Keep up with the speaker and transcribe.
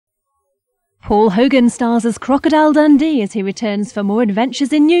Paul Hogan stars as Crocodile Dundee as he returns for more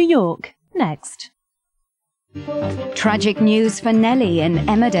adventures in New York. Next. Tragic news for Nellie in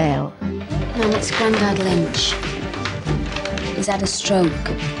Emmerdale. Mum, it's Grandad Lynch. He's had a stroke.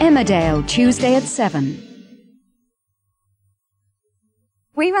 Emmerdale, Tuesday at 7.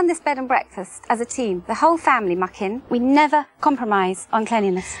 We run this bed and breakfast as a team. The whole family muck in. We never compromise on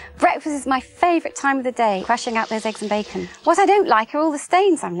cleanliness. Breakfast is my favourite time of the day, crashing out those eggs and bacon. What I don't like are all the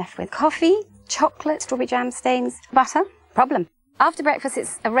stains I'm left with. Coffee, chocolate, strawberry jam stains, butter, problem. After breakfast,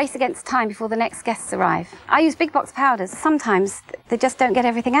 it's a race against time before the next guests arrive. I use big box powders. Sometimes they just don't get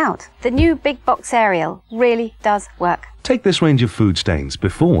everything out. The new big box Ariel really does work. Take this range of food stains.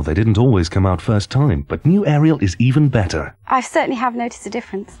 Before, they didn't always come out first time, but new Ariel is even better. I certainly have noticed a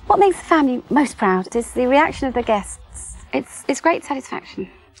difference. What makes the family most proud is the reaction of the guests. It's great satisfaction.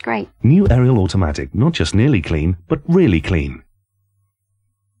 Great. New Ariel Automatic, not just nearly clean, but really clean.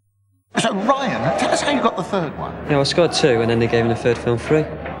 So, Ryan, tell us how you got the third one. Yeah, I scored 2 and then they gave me the third film free.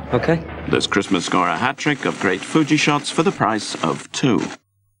 Okay. This Christmas, score a hat-trick of great Fuji shots for the price of 2.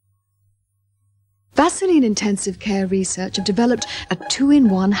 Vaseline Intensive Care Research have developed a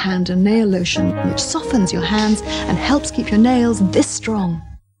 2-in-1 hand and nail lotion which softens your hands and helps keep your nails this strong.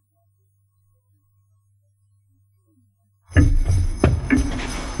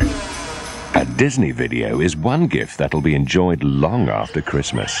 A Disney video is one gift that'll be enjoyed long after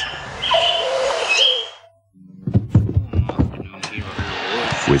Christmas.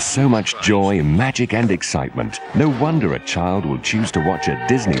 With so much joy, magic and excitement, no wonder a child will choose to watch a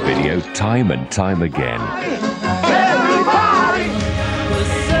Disney video time and time again.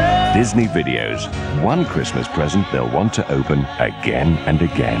 Disney videos, one Christmas present they'll want to open again and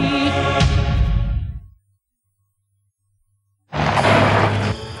again.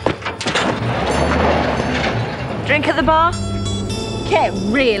 Drink at the bar? Get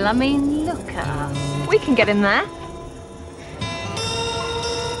real, I mean, look at us. We can get in there.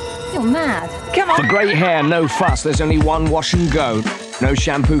 You're mad. Come on. For great hair, no fuss, there's only one wash and go. No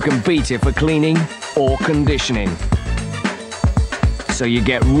shampoo can beat it for cleaning or conditioning. So you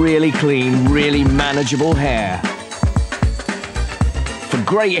get really clean, really manageable hair. For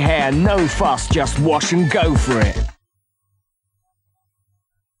great hair, no fuss, just wash and go for it.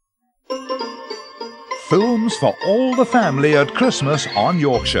 Films for all the family at Christmas on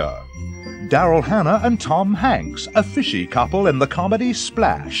Yorkshire. Daryl Hannah and Tom Hanks, a fishy couple in the comedy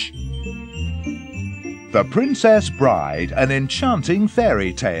Splash. The Princess Bride, an enchanting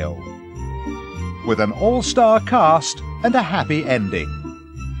fairy tale. With an all-star cast and a happy ending.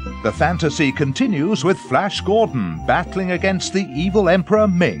 The fantasy continues with Flash Gordon battling against the evil Emperor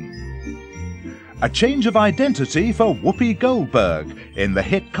Ming. A change of identity for Whoopi Goldberg in the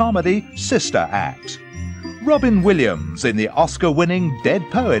hit comedy Sister Act. Robin Williams in the Oscar-winning Dead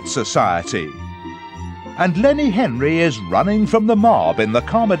Poets Society. And Lenny Henry is running from the mob in the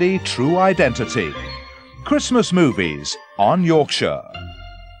comedy True Identity. Christmas movies on Yorkshire.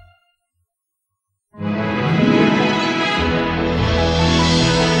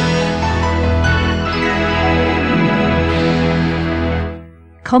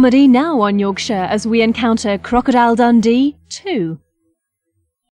 Comedy now on Yorkshire as we encounter Crocodile Dundee 2.